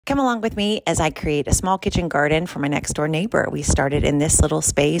Come along with me as I create a small kitchen garden for my next door neighbor. We started in this little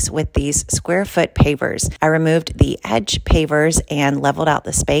space with these square foot pavers. I removed the edge pavers and leveled out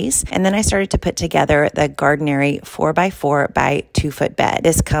the space. And then I started to put together the Gardenary 4x4 by 2 foot bed.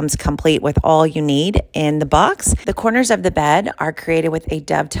 This comes complete with all you need in the box. The corners of the bed are created with a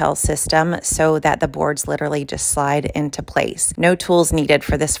dovetail system so that the boards literally just slide into place. No tools needed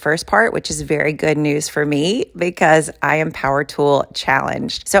for this first part, which is very good news for me because I am power tool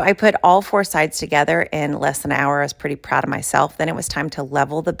challenged. So I put all 4 sides together in less than an hour. I was pretty proud of myself. Then it was time to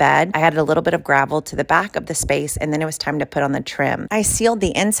level the bed. I added a little bit of gravel to the back of the space, and then it was time to put on the trim. I sealed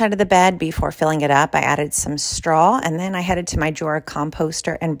the inside of the bed before filling it up. I added some straw, and then I headed to my drawer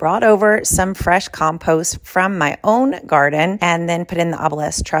composter and brought over some fresh compost from my own garden, and then put in the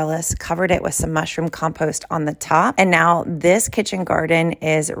Obelisk trellis, covered it with some mushroom compost on the top. And now this kitchen garden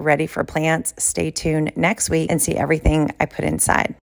is ready for plants. Stay tuned next week and see everything I put inside.